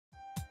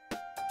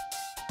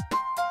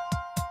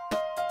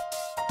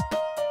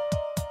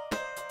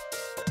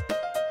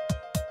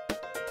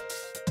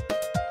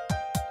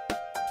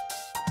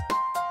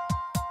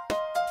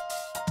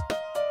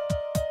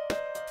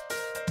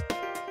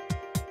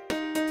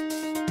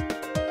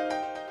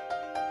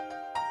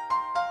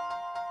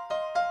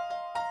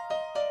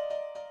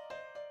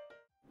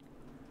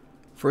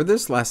For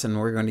this lesson,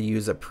 we're going to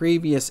use a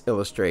previous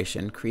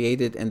illustration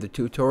created in the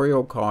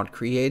tutorial called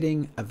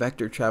Creating a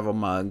Vector Travel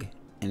Mug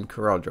in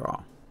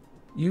CorelDRAW.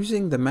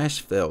 Using the Mesh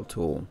Fill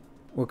tool,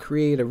 we'll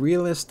create a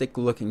realistic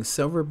looking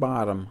silver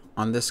bottom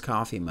on this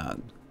coffee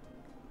mug.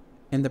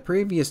 In the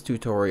previous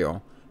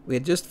tutorial, we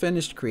had just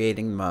finished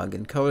creating the mug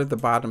and colored the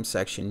bottom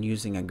section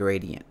using a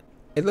gradient.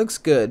 It looks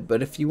good,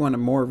 but if you want a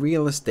more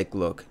realistic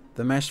look,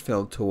 the Mesh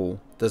Fill tool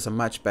does a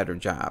much better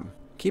job.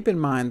 Keep in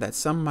mind that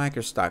some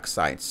microstock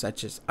sites,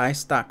 such as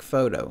iStock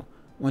Photo,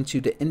 want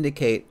you to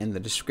indicate in the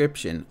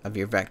description of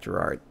your vector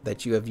art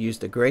that you have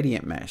used a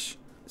gradient mesh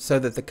so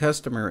that the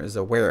customer is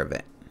aware of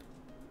it.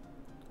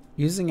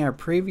 Using our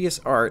previous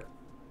art,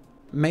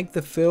 make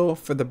the fill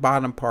for the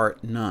bottom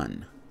part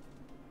none.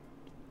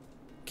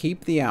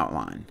 Keep the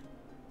outline.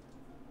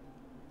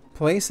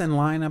 Place and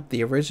line up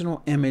the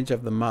original image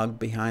of the mug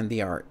behind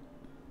the art.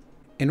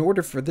 In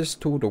order for this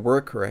tool to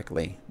work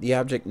correctly, the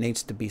object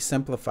needs to be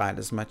simplified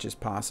as much as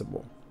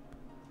possible.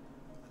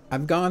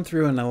 I've gone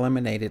through and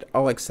eliminated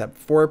all except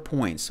 4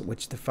 points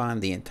which define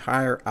the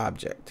entire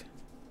object.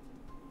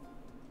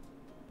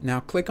 Now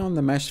click on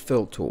the Mesh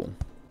Fill tool,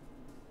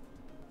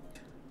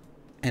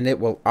 and it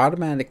will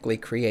automatically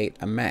create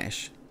a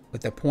mesh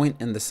with a point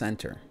in the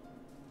center.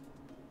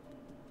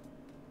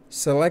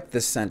 Select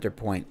this center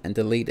point and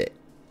delete it.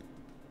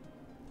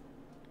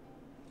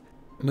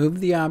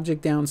 Move the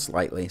object down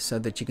slightly so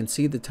that you can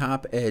see the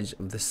top edge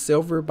of the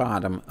silver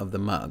bottom of the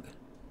mug.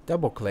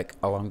 Double-click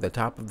along the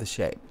top of the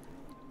shape,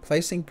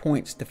 placing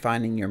points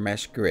defining your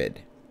mesh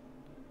grid.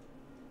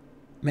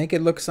 Make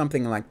it look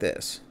something like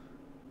this.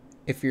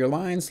 If your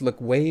lines look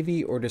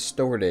wavy or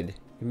distorted,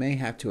 you may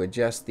have to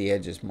adjust the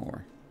edges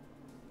more.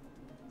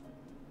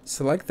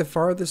 Select the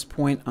farthest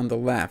point on the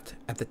left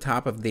at the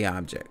top of the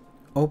object.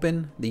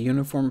 Open the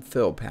Uniform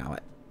Fill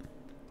palette.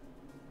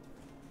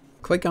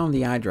 Click on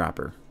the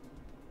eyedropper.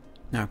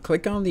 Now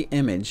click on the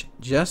image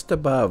just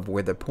above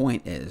where the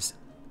point is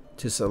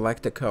to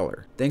select a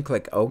color, then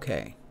click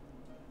OK.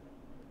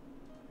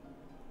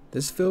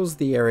 This fills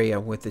the area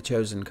with the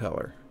chosen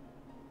color.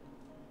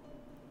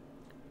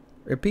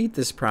 Repeat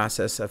this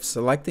process of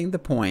selecting the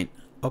point,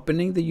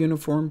 opening the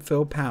Uniform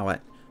Fill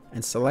palette,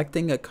 and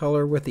selecting a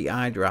color with the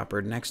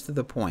eyedropper next to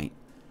the point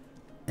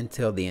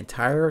until the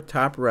entire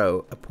top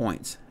row of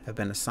points have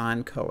been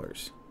assigned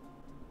colors.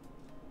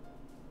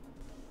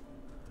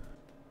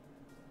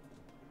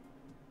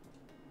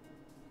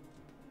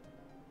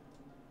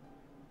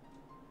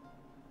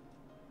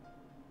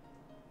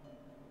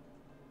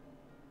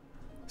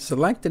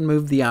 Select and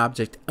move the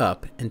object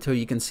up until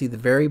you can see the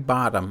very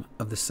bottom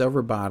of the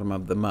silver bottom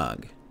of the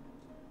mug.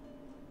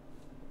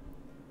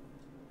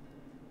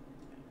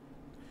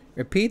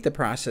 Repeat the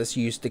process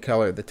used to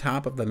color the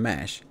top of the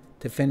mesh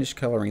to finish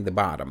coloring the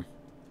bottom.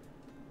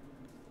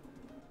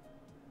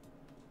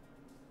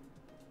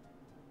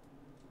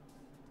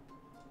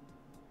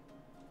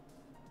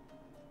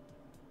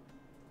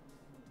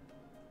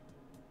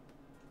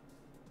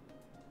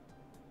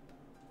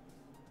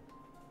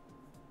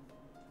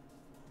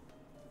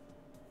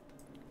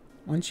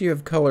 Once you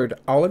have colored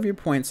all of your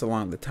points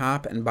along the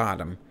top and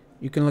bottom,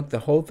 you can look the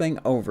whole thing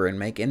over and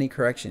make any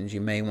corrections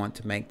you may want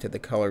to make to the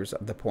colors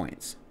of the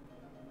points.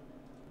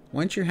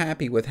 Once you're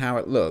happy with how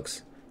it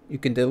looks, you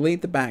can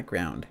delete the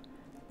background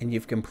and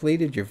you've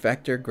completed your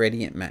vector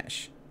gradient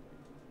mesh.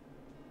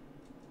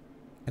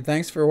 And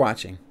thanks for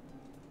watching.